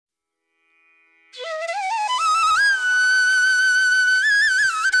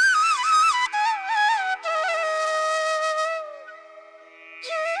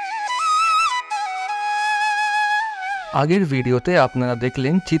আগের ভিডিওতে আপনারা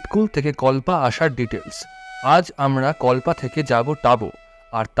দেখলেন চিতকুল থেকে কল্পা আসার ডিটেলস। আজ আমরা কল্পা থেকে যাব টাবো,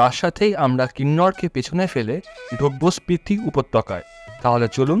 আর তার সাথেই আমরা কিন্নরকে পেছনে ফেলে ঢুকবো স্পিতি উপত্যকায়। তাহলে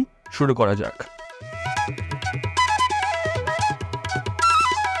চলুন শুরু করা যাক।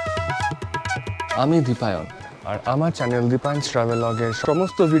 আমি দীপায়ন, আর আমার চ্যানেল দীপায়ন্স ট্রাভেলগের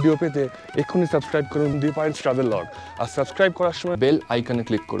সমস্ত ভিডিও পেতে এক্ষুনি সাবস্ক্রাইব করুন দীপায়ন্স ট্রাভেলগ, আর সাবস্ক্রাইব করার সময় বেল আইকনে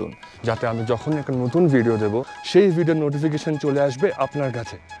ক্লিক করুন, যাতে আমি যখন একটা নতুন ভিডিও দেব সেই ভিডিওর নোটিফিকেশন চলে আসবে আপনার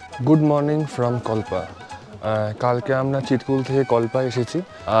কাছে। Good morning from Kalpa. কালকে আমরা চিতকুল থেকে কল্পা এসেছি।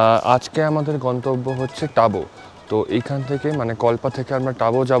 আজকে আমাদের গন্তব্য হচ্ছে টাবো। তো এইখান থেকে মানে কল্পা থেকে আমরা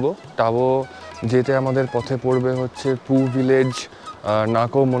টাবো যাব। টাবো যেতে আমাদের পথে পড়বে হচ্ছে পু ভিলেজ,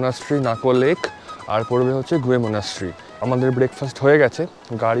 নাকো মোনাস্ট্রি, নাকো লেক, আর পড়বে হচ্ছে গুয়ে মোনাস্ট্রি। আমাদের ব্রেকফাস্ট হয়ে গেছে,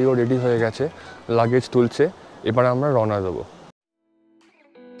 গাড়িও রেডি হয়ে গেছে, লাগেজ তুলছে, এবার আমরা রওনা দেবো।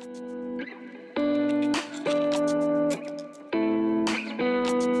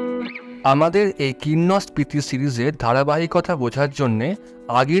 আমাদের এই কিন্নর স্পিতি সিরিজের ধারাবাহিকতা বোঝার জন্যে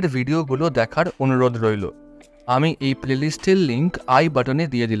আগের ভিডিওগুলো দেখার অনুরোধ রইল। আমি এই প্লেলিস্টের লিঙ্ক আই বাটনে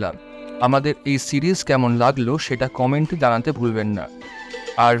দিয়ে দিলাম। আমাদের এই সিরিজ কেমন লাগলো সেটা কমেন্টে জানাতে ভুলবেন না।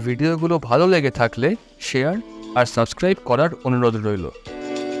 আর ভিডিওগুলো ভালো লেগে থাকলে শেয়ার আর সাবস্ক্রাইব করার অনুরোধ রইল।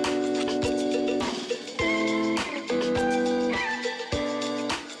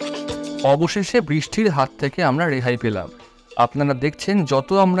 অবশেষে বৃষ্টির হাত থেকে আমরা রেহাই পেলাম। আপনারা দেখছেন যত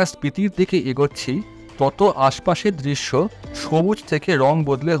আমরা স্পিতির দিকে এগোচ্ছি তত আশপাশের দৃশ্য সবুজ থেকে রং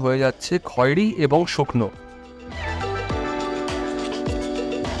বদলে হয়ে যাচ্ছে খয়েরি এবং শুকনো।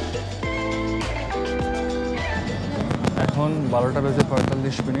 এখন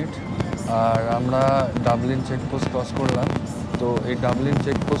 12:45, আর আমরা ডাবলিন চেকপোস্ট ক্রস করলাম। তো এই ডাবলিন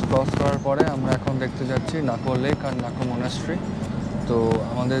চেকপোস্ট ক্রস করার পরে আমরা এখন দেখতে যাচ্ছি নাকো লেক আর নাকো মোনাস্ট্রি। তো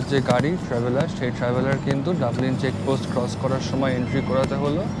আমাদের যে গাড়ি ট্রাভেলার, সেই ট্রাভেলার কিন্তু ডাবলিন চেকপোস্ট ক্রস করার সময় এন্ট্রি করাতে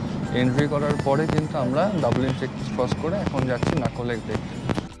হলো। এন্ট্রি করার পরে কিন্তু আমরা ডাবলিন চেকপোস্ট ক্রস করে এখন যাচ্ছি নাকো লেক দেখতে।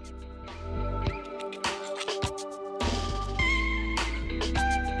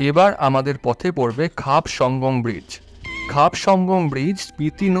 এবার আমাদের পথে পড়বে খাব সঙ্গম ব্রিজ। খাব সঙ্গম ব্রিজ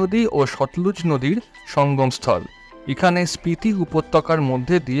স্পিতি নদী ও সতলুজ নদীর সঙ্গমস্থল। এখানে স্পিতি উপত্যকার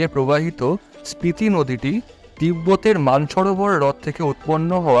মধ্যে দিয়ে প্রবাহিত স্পিতি নদীটি তিব্বতের মানসরোবর হ্রদ থেকে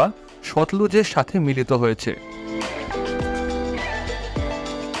উৎপন্ন হওয়া সতলুজের সাথে মিলিত হয়েছে।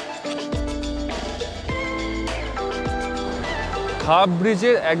 খাব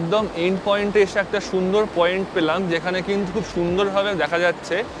ব্রিজের একদম এন্ড পয়েন্টে এসে একটা সুন্দর পয়েন্ট পেলাম, যেখানে কিন্তু খুব সুন্দরভাবে দেখা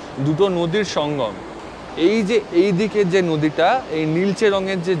যাচ্ছে দুটো নদীর সঙ্গম। এই যে এই দিকের যে নদীটা, এই নীলচে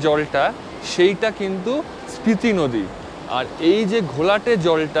রঙের যে জলটা, সেইটা কিন্তু স্পিতি নদী। আর এই যে ঘোলাটে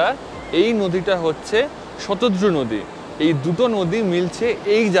জলটা, এই নদীটা হচ্ছে শতদ্রু নদী। এই দুটো নদী মিলছে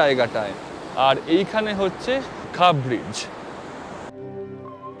এই জায়গাটায়, আর এইখানে হচ্ছে খাব ব্রিজ।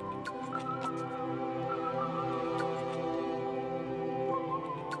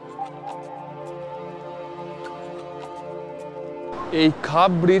 এই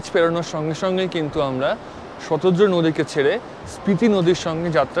খাব ব্রিজ পেরোনোর সঙ্গে সঙ্গেই কিন্তু আমরা শতদ্রু নদীকে ছেড়ে স্পিতি নদীর সঙ্গে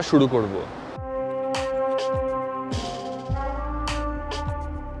যাত্রা শুরু করব।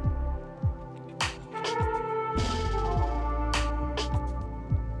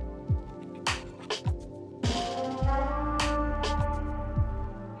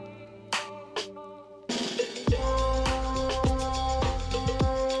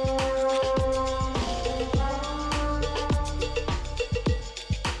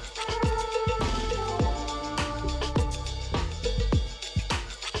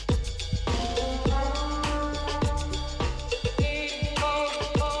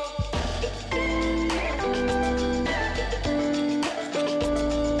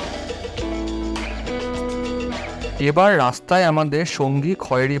 এবার রাস্তায় আমাদের সঙ্গী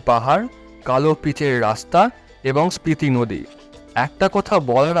খয়েরি পাহাড়, কালো পিচের রাস্তা এবং স্পিতি নদী। একটা কথা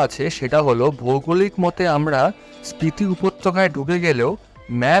বলার আছে, সেটা হলো ভৌগোলিক মতে আমরা স্পিতি উপত্যকায় ঢুকে গেলেও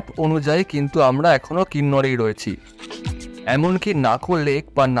ম্যাপ অনুযায়ী কিন্তু আমরা এখনও কিন্নরেই রয়েছি। এমনকি নাকো লেক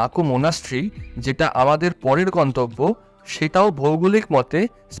বা নাকো মোনাস্ট্রি, যেটা আমাদের পরের গন্তব্য, সেটাও ভৌগোলিক মতে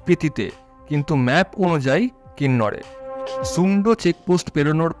স্পিতিতে, কিন্তু ম্যাপ অনুযায়ী কিন্নরে। সুমডো চেকপোস্ট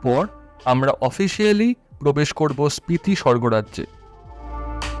পেরোনোর পর আমরা অফিসিয়ালি প্রবেশ করব স্পিতি স্বর্গরাজ্যে।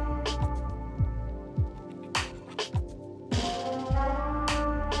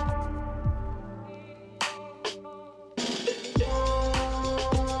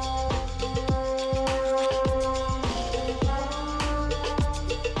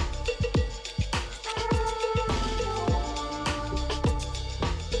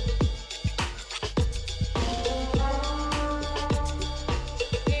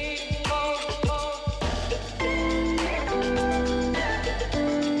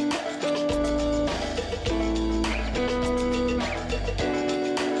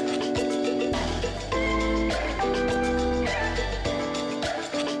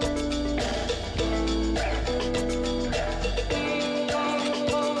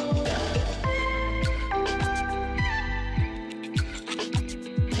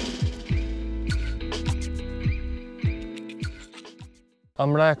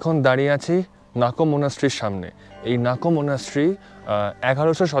 আমরা এখন দাঁড়িয়ে আছি নাকো মোনাস্ট্রির সামনে। এই নাকো মোনাস্ট্রি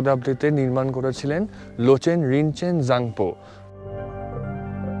 1100 শতাব্দীতে নির্মাণ করেছিলেন লোচেন রিনচেন জাংপো।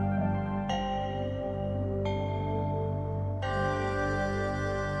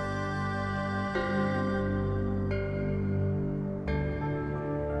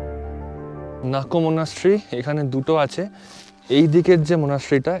 নাকো মোনাস্ট্রি এখানে দুটো আছে। এই দিকের যে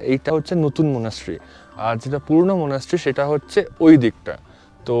মোনাস্ট্রিটা এইটা হচ্ছে নতুন মোনাস্ট্রি, আর যেটা পুরনো মোনাস্ট্রি সেটা হচ্ছে ওই দিকটা।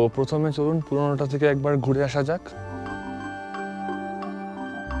 তো প্রথমে চলুন পুরনোটা থেকে একবার ঘুরে আসা যাক।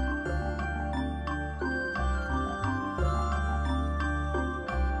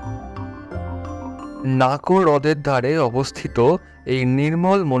 নাকো হ্রদের ধারে অবস্থিত এই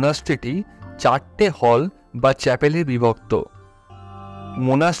নির্মল মোনাস্ট্রিটি 4টে হল বা চ্যাপেলে বিভক্ত।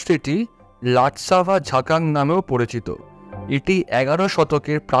 মোনাস্ট্রিটি লাটসাভা ঝাকাং নামেও পরিচিত। এটি 11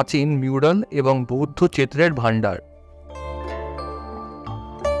 শতকের প্রাচীন মিউরাল এবং বৌদ্ধ চিত্রের ভাণ্ডার।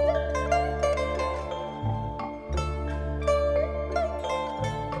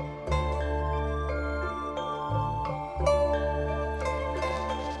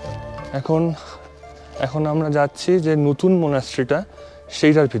 এখন আমরা যাচ্ছি যে নতুন মোনাস্ট্রিটা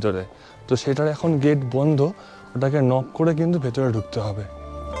সেইটার ভিতরে। তো সেটার এখন গেট বন্ধ, ওটাকে নক করে কিন্তু ভেতরে ঢুকতে হবে।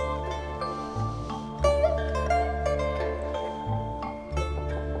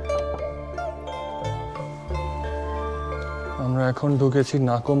 আমরা এখন ঢুকেছি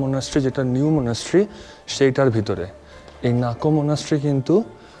নাকো মোনাস্ট্রি, যেটা নিউ মোনাস্ট্রি সেইটার ভিতরে। এই নাকো মোনাস্ট্রি কিন্তু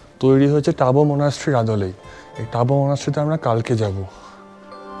তৈরি হয়েছে টাবো মোনাস্ট্রির আদলেই। এই টাবো মোনাস্ট্রিতে আমরা কালকে যাব।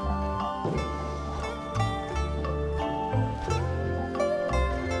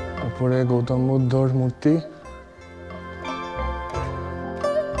 উপরে গৌতম বুদ্ধর মূর্তি।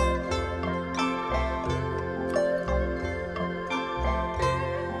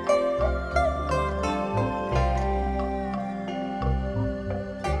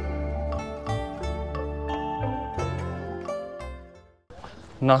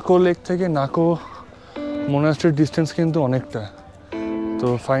 নাকো লেক থেকে নাকো মোনাস্ট্রির ডিস্টেন্স কিন্তু অনেকটা। তো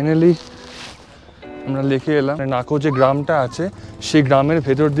ফাইনালি আমরা লেকে এলাম। নাকো যে গ্রামটা আছে সেই গ্রামের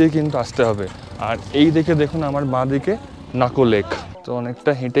ভেতর দিয়ে কিন্তু আসতে হবে। আর এই দিকে দেখুন আমার বাঁ দিকে নাকো লেক। তো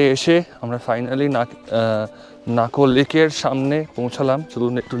অনেকটা হেঁটে এসে আমরা ফাইনালি নাকো লেকের সামনে পৌঁছালাম।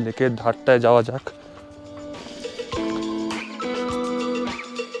 চলুন একটু লেকের ধারটায় যাওয়া যাক।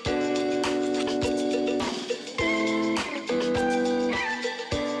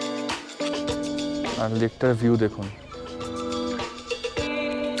 আর লেকটার ভিউ দেখুন।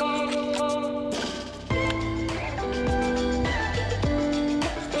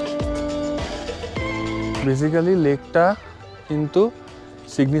 বেসিক্যালি লেকটা কিন্তু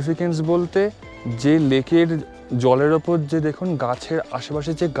সিগনিফিকেন্স বলতে যে লেকের জলের ওপর যে দেখুন গাছের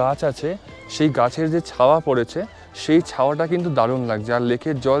আশেপাশে যে গাছ আছে সেই গাছের যে ছাওয়া পড়েছে সেই ছাওয়াটা কিন্তু দারুণ লাগছে। আর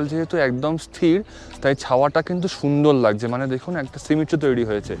লেকের জল যেহেতু একদম স্থির তাই ছাওয়াটা কিন্তু সুন্দর লাগছে। মানে দেখুন একটা সিমেট্রি তৈরি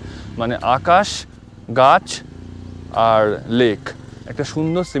হয়েছে, মানে আকাশ, গাছ আর লেক, একটা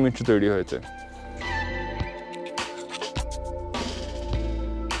সুন্দর সিমেট্রি তৈরি হয়েছে।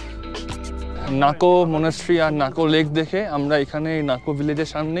 নাকো মোনাস্ট্রি আর নাকো লেক দেখে আমরা এখানে নাকো ভিলেজের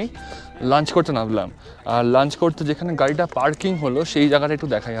সামনেই লাঞ্চ করতে নামলাম। আর লাঞ্চ করতে যেখানে গাড়িটা পার্কিং হলো সেই জায়গাটা একটু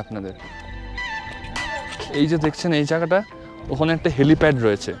দেখাই আপনাদের। এই যে দেখছেন এই জায়গাটা, ওখানে একটা হেলিপ্যাড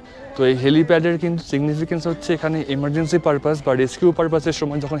রয়েছে। তো এই হেলিপ্যাডের কিন্তু সিগনিফিকেন্স হচ্ছে এখানে এমার্জেন্সি পারপাস বা রেস্কিউ পারপাসের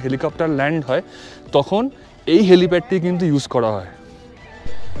সময় যখন হেলিকপ্টার ল্যান্ড হয় তখন এই হেলিপ্যাডটি কিন্তু ইউজ করা হয়।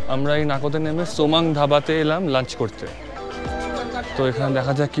 আমরা এই নাকোতে নেমে সোমাং ধাবাতে এলাম লাঞ্চ করতে। তো এখানে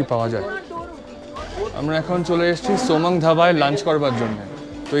দেখা যাক কি পাওয়া যায়। আমরা এখন চলে এসেছি সোমাং ধাবায় লাঞ্চ করবার জন্য।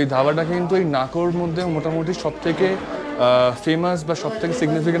 তো এই ধাবাটা কিন্তু এই নাকোর মধ্যে মোটামুটি সবথেকে ফেমাস বা সবথেকে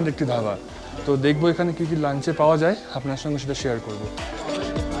সিগনিফিক্যান্ট একটি ধাবা। তো দেখবো এখানে কী কী লাঞ্চে পাওয়া যায়, আপনার সঙ্গে সেটা শেয়ার করব।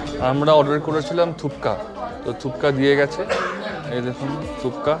 আমরা অর্ডার করেছিলাম থুপকা, তো থুপকা দিয়ে গেছে। এই দেখুন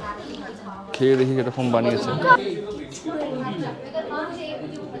থুপকা, খেয়ে দেখি এরকম বানিয়েছে।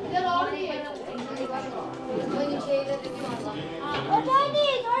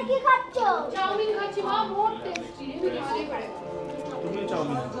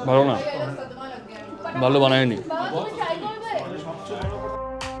 ভালো না, ভালো বানায়নি।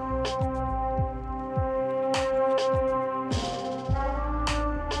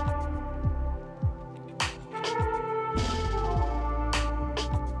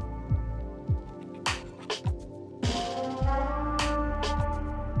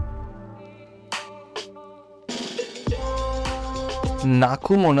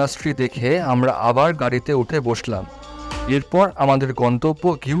 নাকো মোনাস্ট্রি দেখে আমরা আবার গাড়িতে উঠে বসলাম। এরপর আমাদের গন্তব্য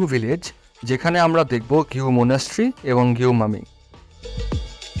গিউ ভিলেজ, যেখানে আমরা দেখব গিউ মোনাস্ট্রি এবং গিউ মামি।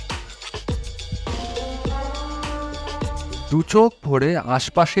 দু চোখ ভরে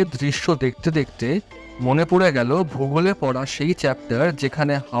আশপাশের দৃশ্য দেখতে দেখতে মনে পড়ে গেল ভূগোলে পড়া সেই চ্যাপ্টার,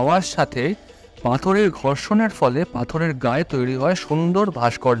 যেখানে হাওয়ার সাথে পাথরের ঘর্ষণের ফলে পাথরের গায়ে তৈরি হয় সুন্দর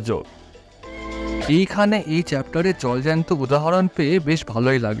ভাস্কর্য। এইখানে এই চ্যাপ্টারে জলজ্যান্ত উদাহরণ পেয়ে বেশ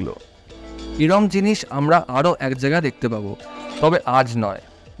ভালোই লাগলো। এরম জিনিস আমরা আরও এক জায়গায় দেখতে পাবো, তবে আজ নয়,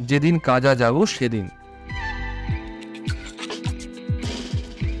 যেদিন কাজা যাব সেদিন।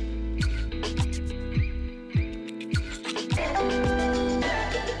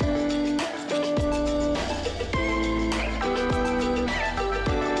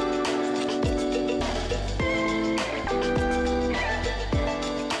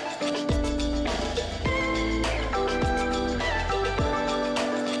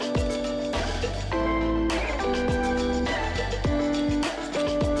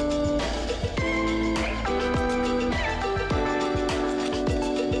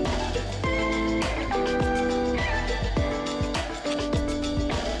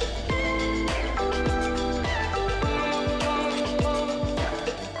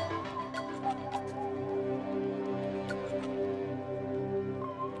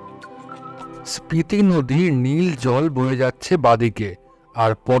 স্পিতি নদীর নীল জল বয়ে যাচ্ছে বাদিকে,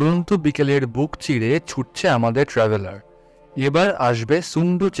 আর পরন্ত বিকেলের বুক চিরে ছুটছে আমাদের ট্রাভেলার। এবার আসবে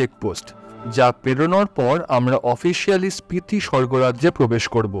সুন্ডু চেকপোস্ট, যা পেরোনোর পর আমরা অফিসিয়ালি স্পিতি স্বর্গরাজ্যে প্রবেশ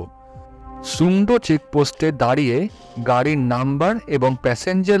করব। সুন্ডু চেকপোস্টে দাঁড়িয়ে গাড়ির নাম্বার এবং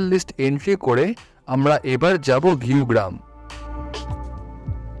প্যাসেঞ্জার লিস্ট এন্ট্রি করে আমরা এবার যাব ঘিউ গ্রাম।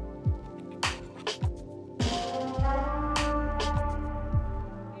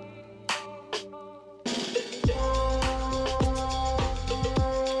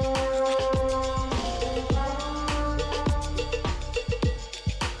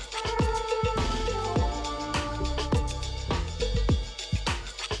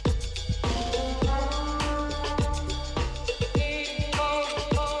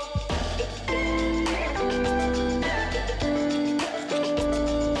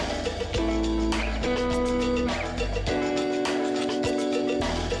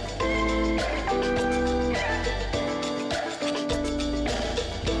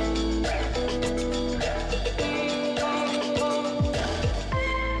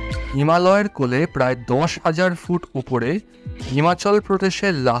 হিমালয়ের কোলে প্রায় 10,000 ফুট উপরে হিমাচল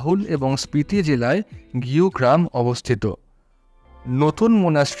প্রদেশের লাহুল এবং স্পিতি জেলায় ঘিউ গ্রাম অবস্থিত। নতুন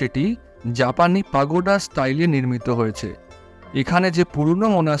মোনাস্ট্রিটি জাপানি পাগোডা স্টাইলে নির্মিত হয়েছে। এখানে যে পুরনো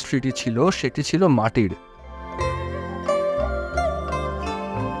মোনাস্ট্রিটি ছিল সেটি ছিল মাটির।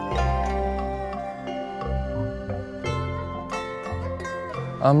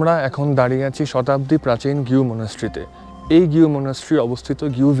 আমরা এখন দাঁড়িয়ে আছি শতাব্দী প্রাচীন গিউ মোনাস্ট্রিতে। এই গিউ মোনাস্ট্রি অবস্থিত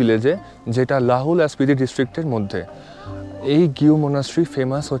গিউ ভিলেজে, যেটা লাহুল আর স্পিতি ডিস্ট্রিক্টের মধ্যে। এই গিউ মোনাস্ট্রি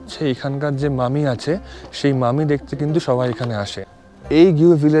ফেমাস হচ্ছে এখানকার যে মামি আছে, সেই মামি দেখতে কিন্তু সবাই এখানে আসে। এই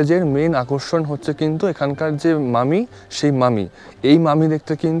গিউ ভিলেজের মেন আকর্ষণ হচ্ছে কিন্তু এখানকার যে মামি, সেই মামি। এই মামি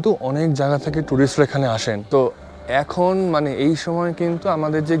দেখতে কিন্তু অনেক জায়গা থেকে ট্যুরিস্টরা এখানে আসেন। তো এখন মানে এই সময় কিন্তু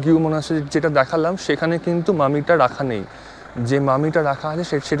আমাদের যে গিউ মোনাস্ট্রি যেটা দেখালাম, সেখানে কিন্তু মামিটা রাখা নেই। যে মামিটা রাখা আছে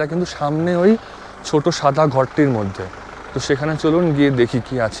সেটা কিন্তু সামনে ওই ছোট সাদা ঘরটির মধ্যে। তো সেখানে চলুন গিয়ে দেখি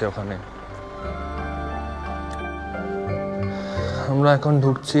কি আছে ওখানে। আমরা এখন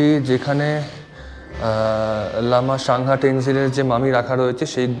ঢুকছি যেখানে লামা সাংঘা টেনজিনের যে মামি রাখা রয়েছে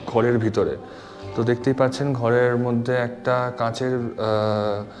সেই ঘরের ভিতরে। তো দেখতেই পাচ্ছেন ঘরের মধ্যে একটা কাঁচের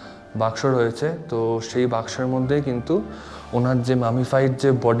বাক্স রয়েছে। তো সেই বাক্সের মধ্যে কিন্তু ওনার যে মামিফাইড যে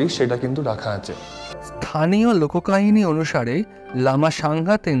বডি সেটা কিন্তু রাখা আছে। স্থানীয় লোককাহিনী অনুসারে লামা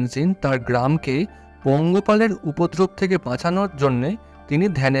সাংঘা তেনজিন তার গ্রামকে পঙ্গপালের উপদ্রব থেকে বাঁচানোর জন্যে তিনি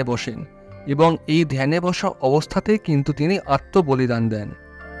ধ্যানে বসেন, এবং এই ধ্যানে বসা অবস্থাতে কিন্তু তিনি আত্মবলিদান দেন।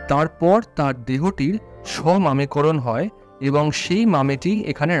 তারপর তার দেহটির স্বমামিকরণ হয় এবং সেই মামিটি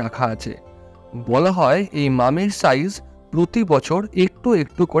এখানে রাখা আছে। বলা হয় এই মামির সাইজ প্রতি বছর একটু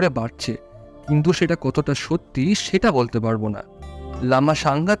একটু করে বাড়ছে, কিন্তু সেটা কতটা সত্যি সেটা বলতে পারবো না। লামা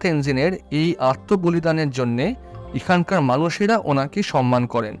সাংঘা তেনজিনের এই আত্মবলিদানের জন্যে এখানকার মানুষেরা ওনাকে সম্মান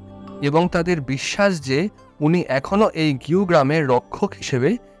করেন এবং তাদের বিশ্বাস যে উনি এখনও এই গিউ গ্রামের রক্ষক হিসেবে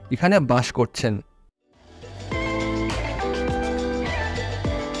এখানে বাস করছেন।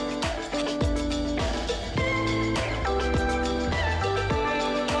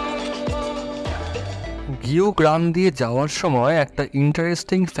 গিউ গ্রাম দিয়ে যাওয়ার সময় একটা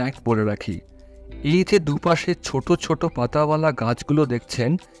ইন্টারেস্টিং ফ্যাক্ট বলে রাখি। এই যে দুপাশে ছোট ছোট পাতাওয়ালা গাছগুলো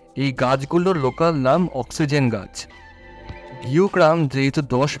দেখছেন, এই গাছগুলোর লোকাল নাম অক্সিজেন গাছ। গিউ গ্রাম যেহেতু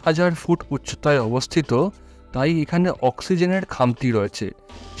 10,000 ফুট উচ্চতায় অবস্থিত, তাই এখানে অক্সিজেনের খামতি রয়েছে।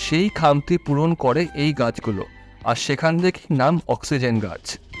 সেই খামতি পূরণ করে এই গাছগুলো, আর সেখান থেকে নাম অক্সিজেন গাছ।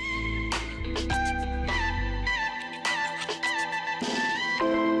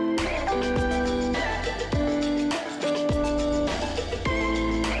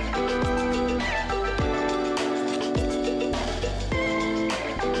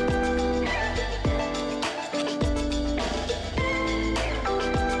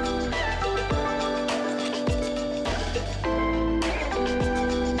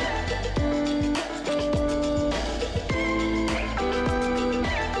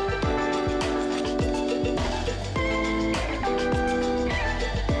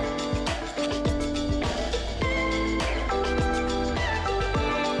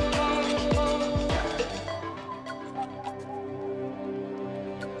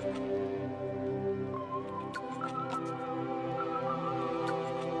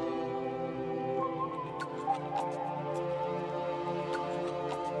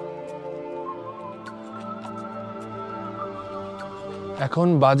 এখন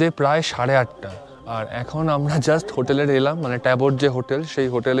বাজে প্রায় 8:30 আর এখন আমরা জাস্ট হোটেলে এলাম, মানে ট্যাবোর যে হোটেল সেই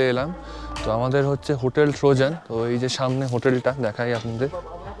হোটেলে এলাম। তো আমাদের হচ্ছে হোটেল ট্রোজান। তো এই যে সামনে হোটেলটা দেখাই আপনাদের।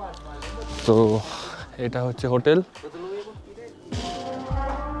 তো এটা হচ্ছে হোটেল,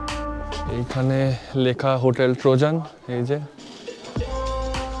 এইখানে লেখা হোটেল ট্রোজান। এই যে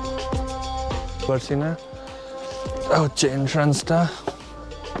পারছি না, এটা হচ্ছে এন্ট্রান্সটা।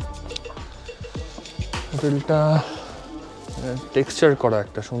 হোটেলটা টেক্সচার করা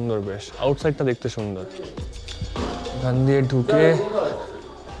একটা সুন্দর, বেশ আউটসাইডটা দেখতে সুন্দর। এখান দিয়ে ঢুকে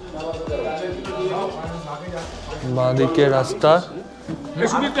বাঁদিকে রাস্তা,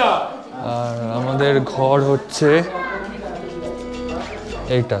 আর আমাদের ঘর হচ্ছে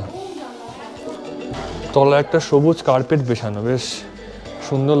এইটা। তলা একটা সবুজ কার্পেট বিছানো, বেশ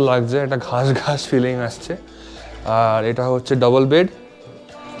সুন্দর লাগছে, একটা ঘাস ঘাস ফিলিং আসছে। আর এটা হচ্ছে ডাবল বেড,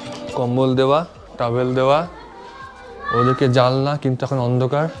 কম্বল দেওয়া, টাওয়েল দেওয়া। ওদেরকে জানলা, কিন্তু এখন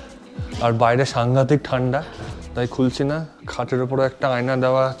অন্ধকার আর বাইরে সাংঘাতিক ঠান্ডা, তাই খুলছি না। খাটের ওপরে একটা আয়না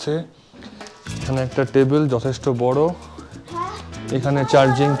দেওয়া আছে, এখানে একটা টেবিল যথেষ্ট বড়, এখানে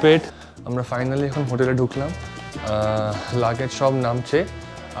চার্জিং পেড। আমরা ফাইনালি এখন হোটেলে ঢুকলাম, লাগেজ সব নামছে।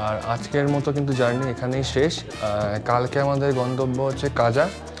 আর আজকের মতো কিন্তু জার্নি এখানেই শেষ। কালকে আমাদের গন্তব্য হচ্ছে কাজা।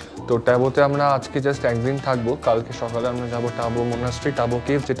 তো ট্যাবোতে আমরা আজকে জাস্ট একদিন থাকবো, কালকে সকালে আমরা যাবো টাবো মোনাস্ট্রি, টাবো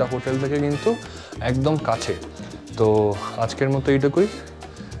কেভ, যেটা হোটেল থেকে কিন্তু একদম কাছে। তো আজকের মতো এইটুকুই,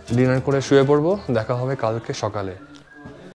 ডিনার করে শুয়ে পড়বো, দেখা হবে কালকে সকালে।